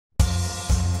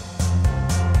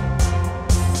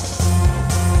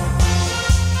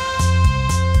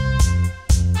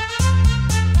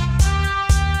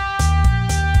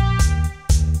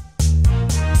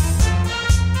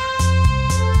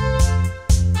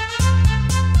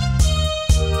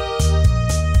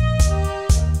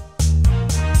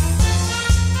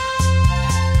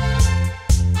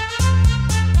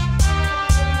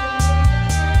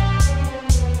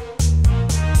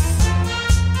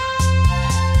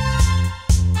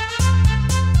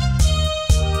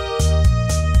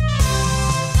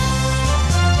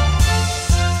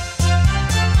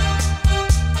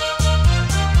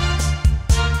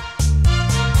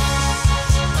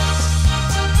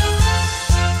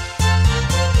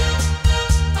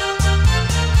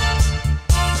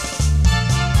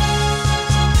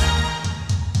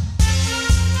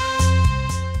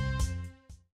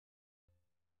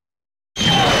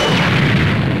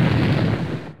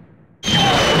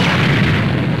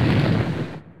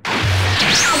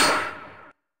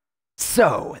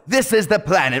So, this is the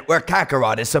planet where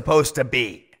Kakarot is supposed to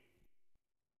be.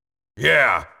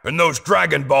 Yeah, and those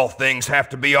Dragon Ball things have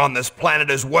to be on this planet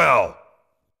as well.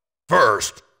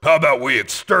 First, how about we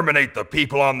exterminate the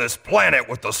people on this planet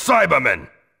with the Cybermen?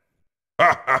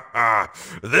 Ha ha ha!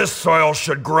 This soil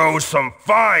should grow some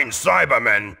fine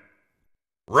Cybermen.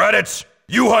 Reddits,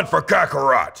 you hunt for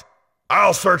Kakarot.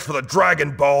 I'll search for the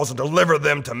Dragon Balls and deliver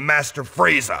them to Master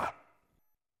Frieza.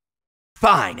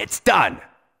 Fine, it's done.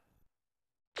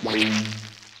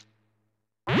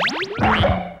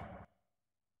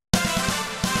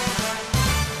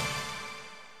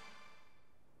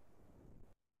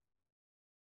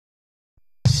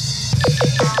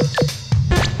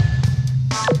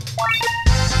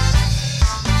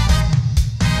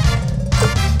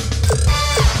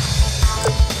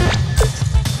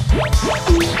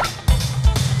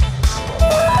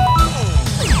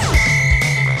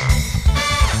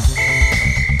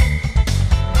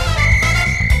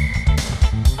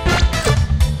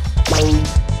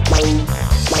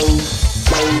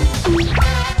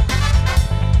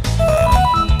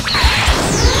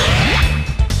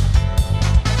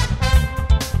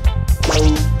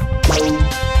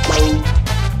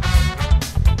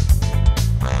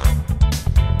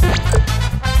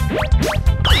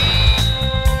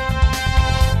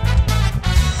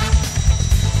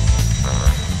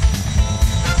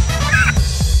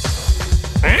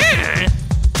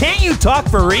 Can't you talk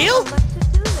for real?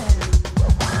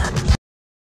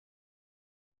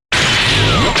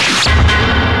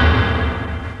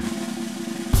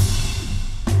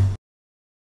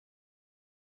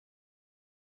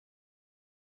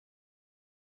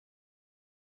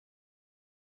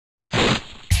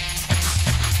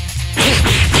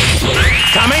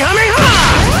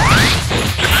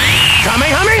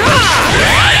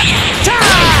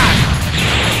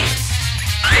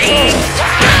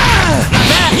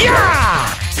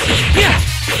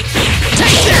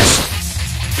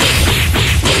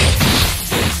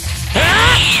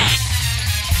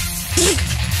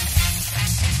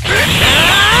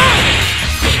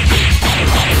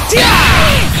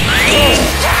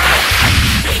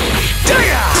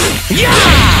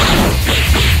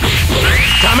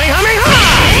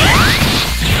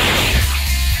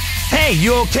 Hey,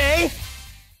 you okay?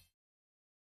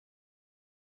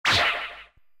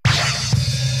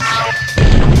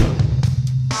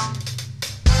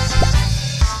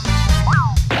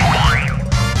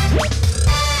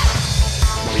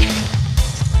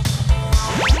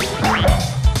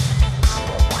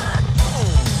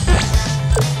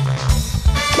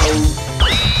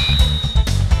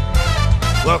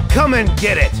 Well, come and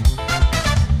get it!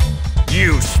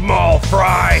 You small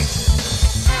fry!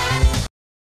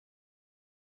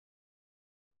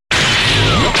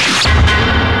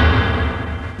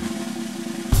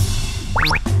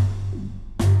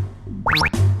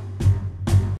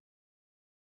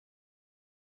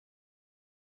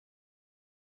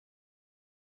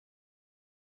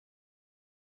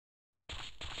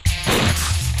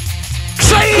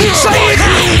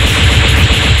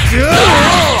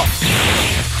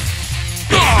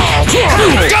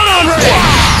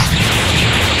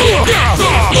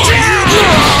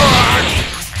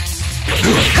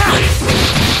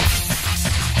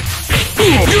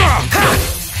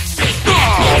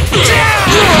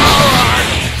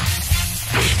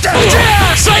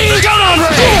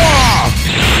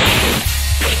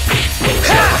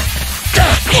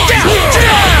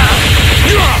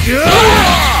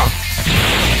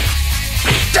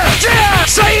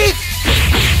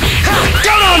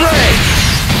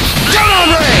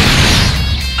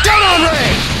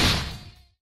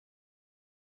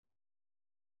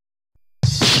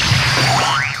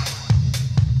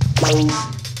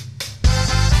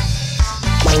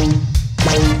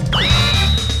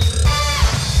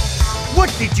 What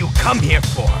did you come here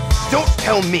for? Don't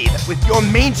tell me that with your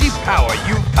mangy power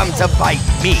you've come to bite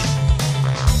me.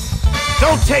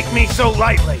 Don't take me so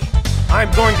lightly.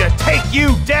 I'm going to take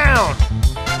you down.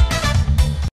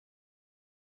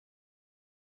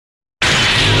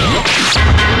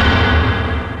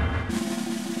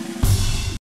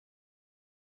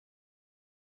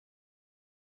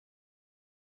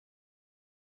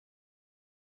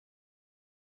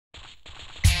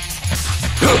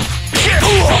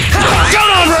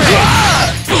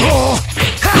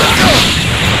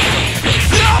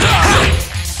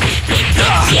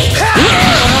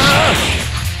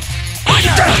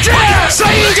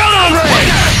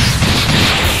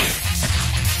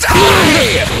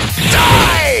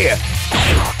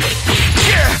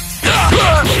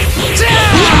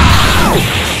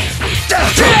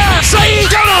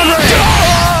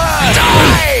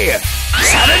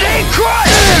 Saturday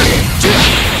Crush!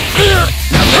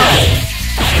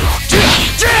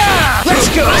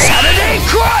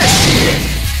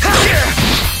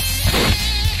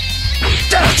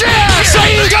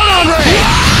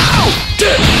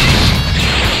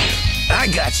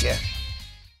 Gotcha.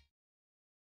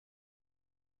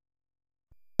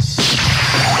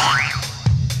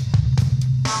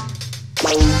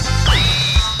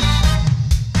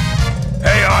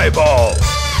 Hey, eyeballs!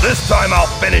 This time I'll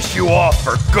finish you off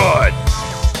for good!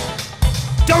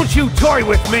 Don't you toy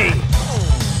with me!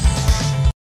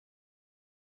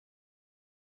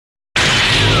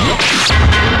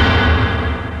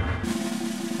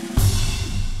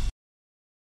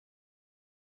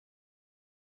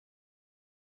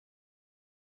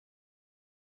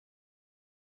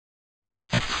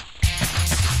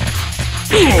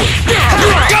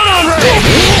 Gun on Ray!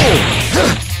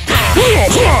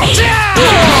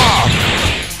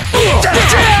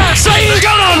 Saiyan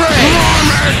gun on Ray!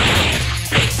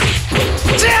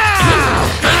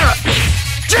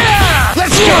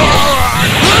 Let's go!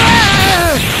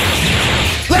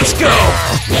 Let's go!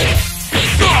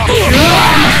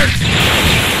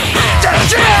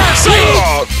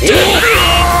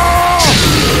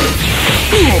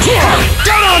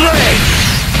 Gun on Ray!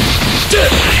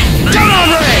 Gun on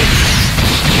Ray!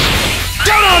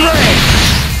 Gun on Ray!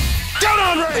 Gun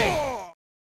on Ray!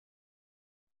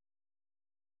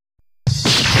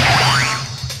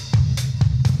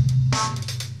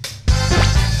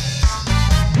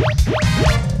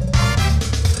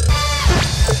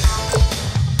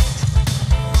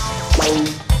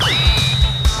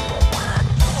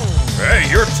 Hey,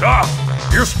 you're tough!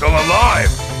 You're still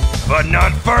alive! But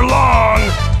not for long!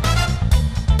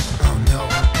 Oh no.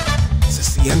 Is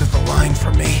this the end of the line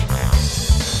for me?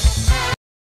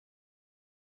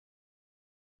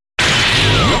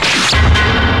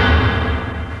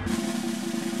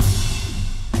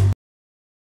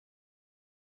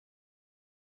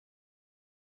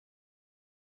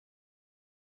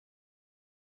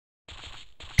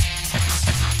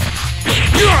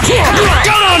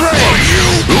 Gun on Ray!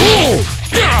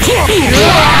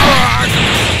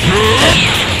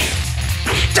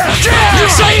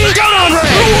 Saiyan gun on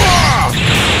Ray!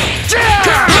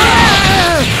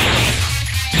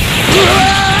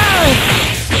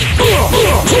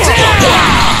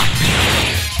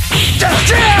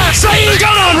 Saiyan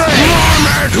gun on Ray!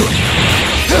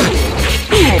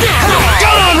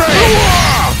 Gun on Ray!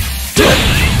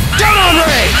 Gun on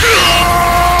Ray!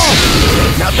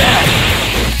 Not bad.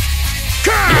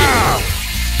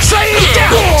 Saiyan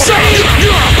down! Saiyan!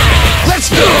 Let's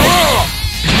go!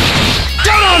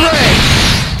 Gun on Ray!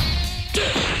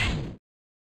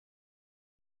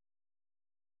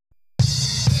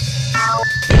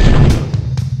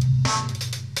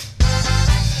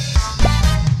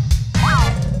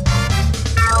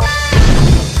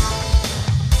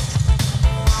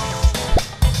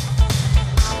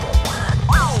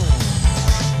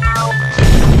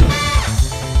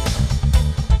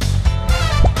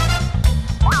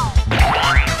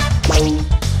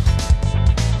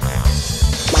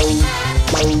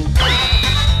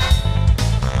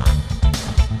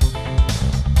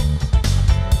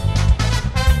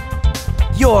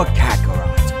 You're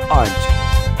Kakarot, aren't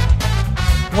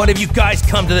you? What have you guys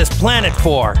come to this planet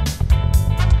for?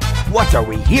 What are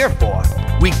we here for?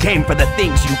 We came for the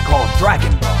things you call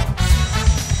Dragon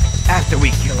Balls. After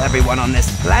we kill everyone on this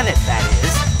planet, that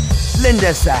is. Lend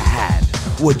us a hand,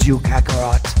 would you,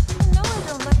 Kakarot? No, I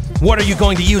don't like to. What are you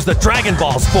going to use the Dragon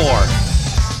Balls for?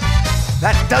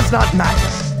 That does not matter.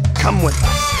 Come with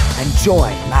us and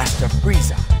join Master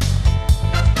Frieza.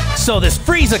 So this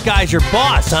Frieza guy's your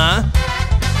boss, huh?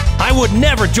 I would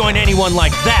never join anyone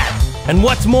like that. And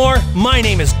what's more, my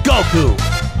name is Goku.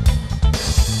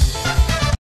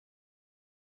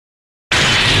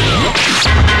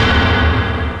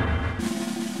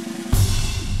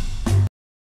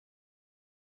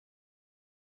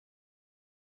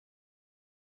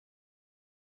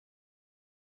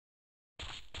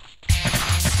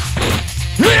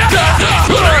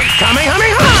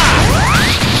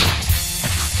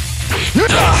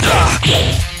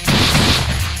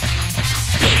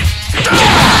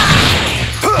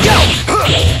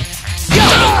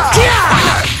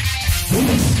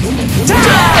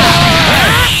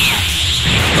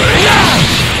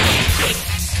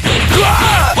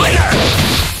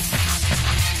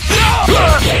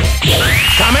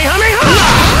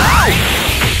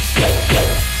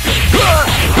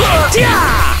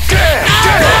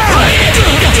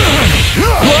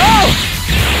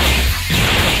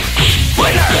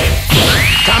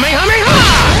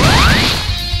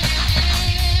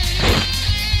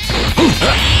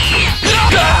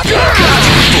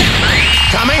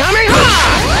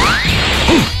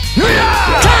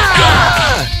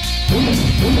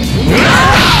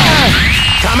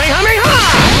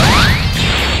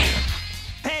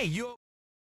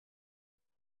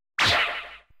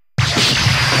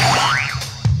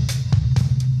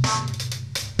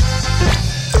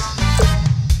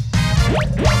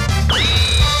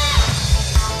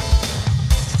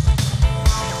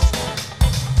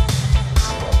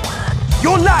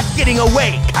 You're not getting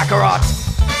away, Kakarot!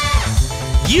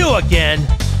 You again?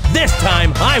 This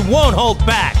time, I won't hold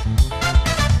back!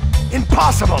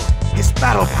 Impossible! His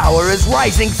battle power is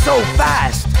rising so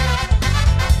fast!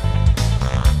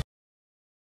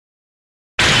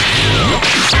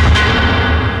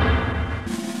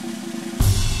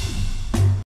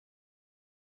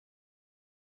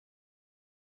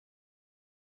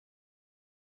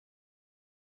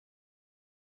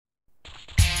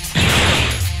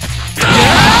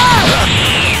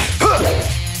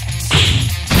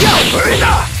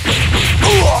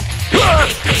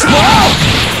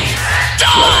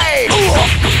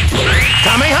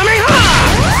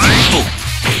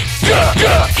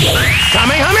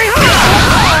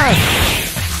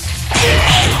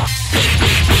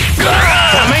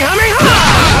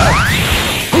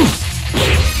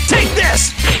 Take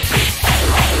this!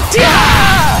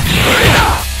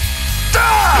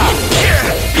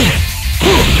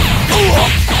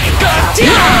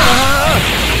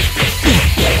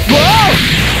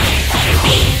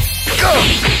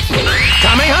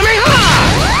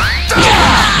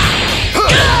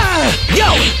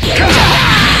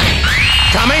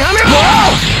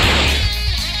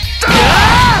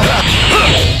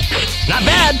 Not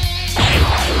bad!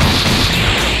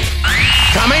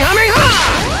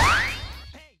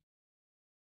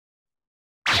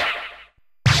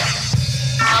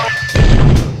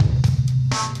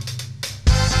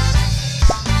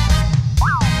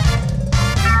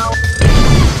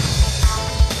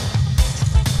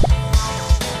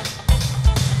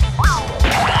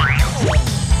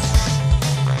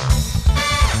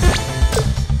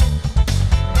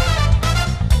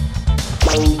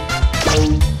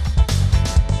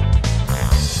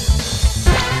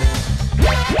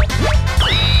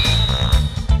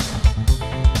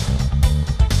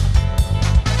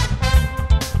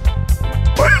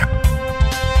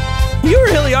 You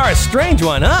really are a strange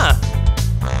one, huh?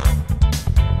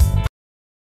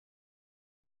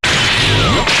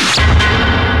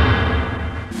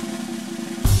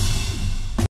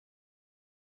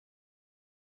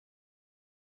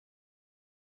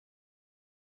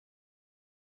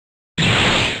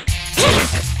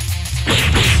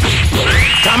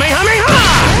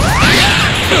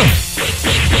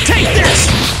 Take this!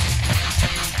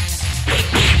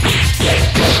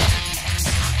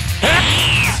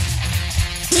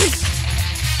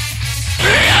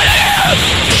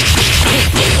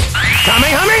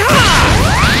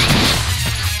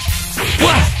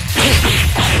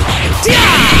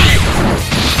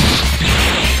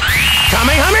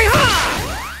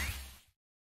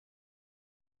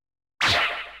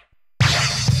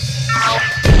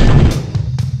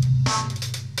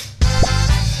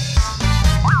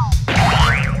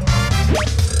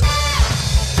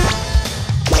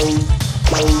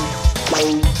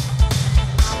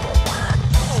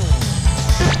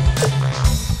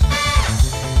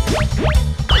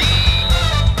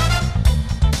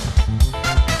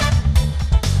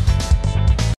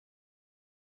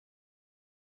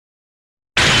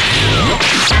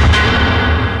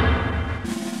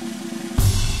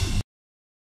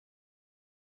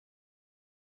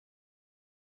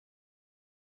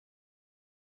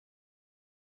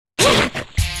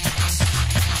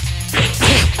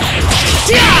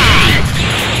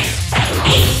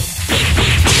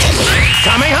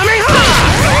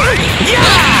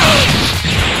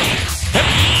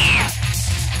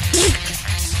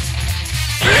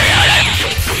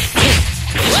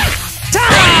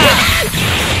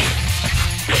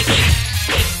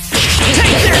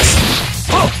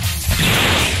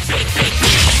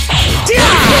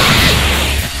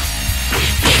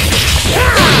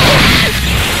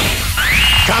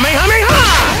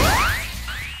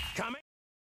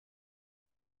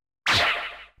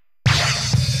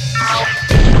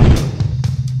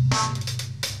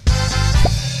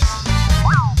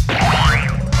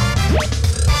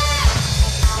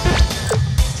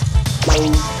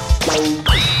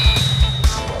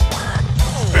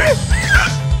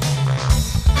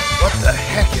 What the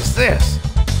heck is this?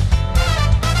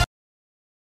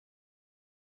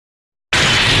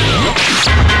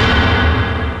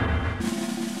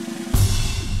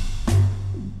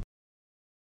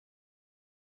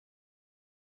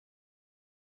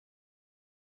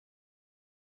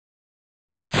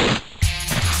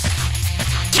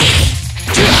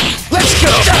 Let's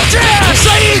go!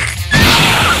 Psych!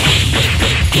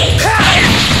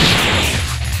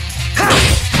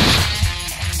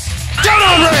 Down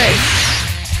on Ray!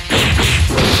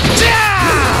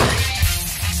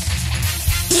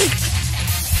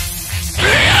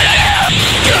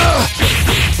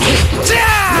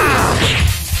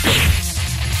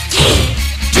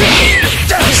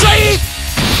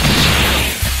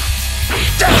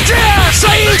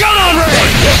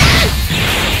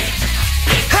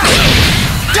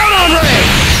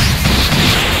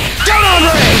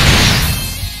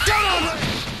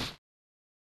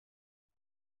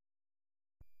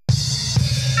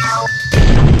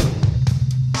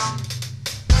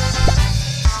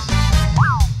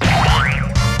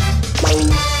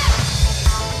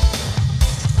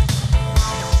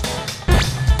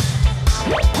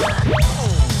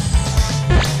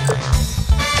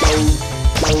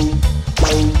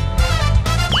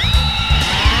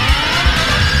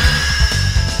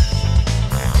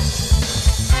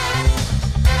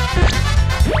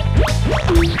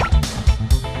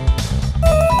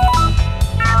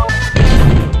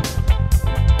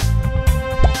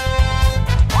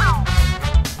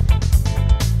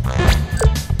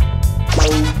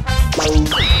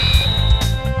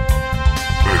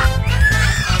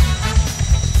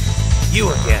 You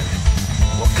again.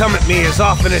 Well, come at me as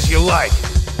often as you like.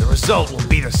 The result will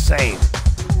be the same.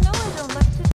 No, I don't like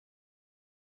to.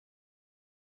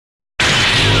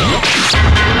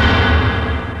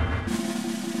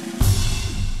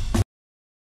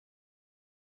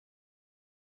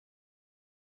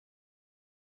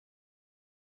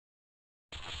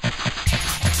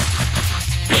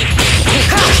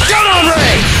 Get on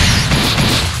Ray!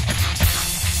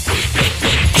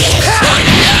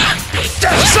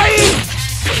 Saiyan!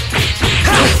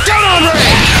 Get on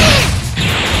Ray!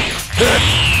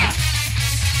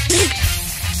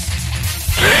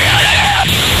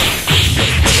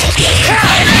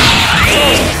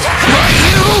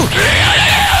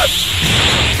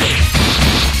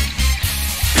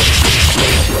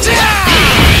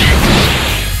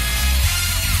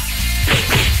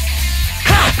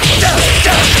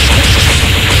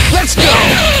 Let's go!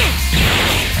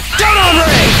 Get on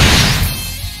Ray!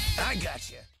 I got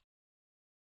you.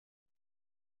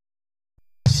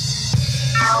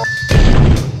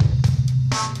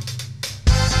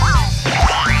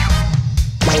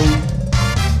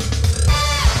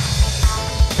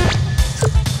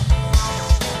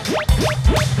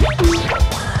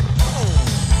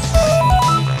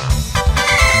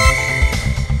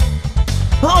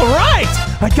 All right!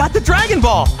 I got the Dragon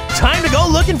Ball! Time to go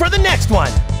looking for the next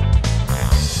one!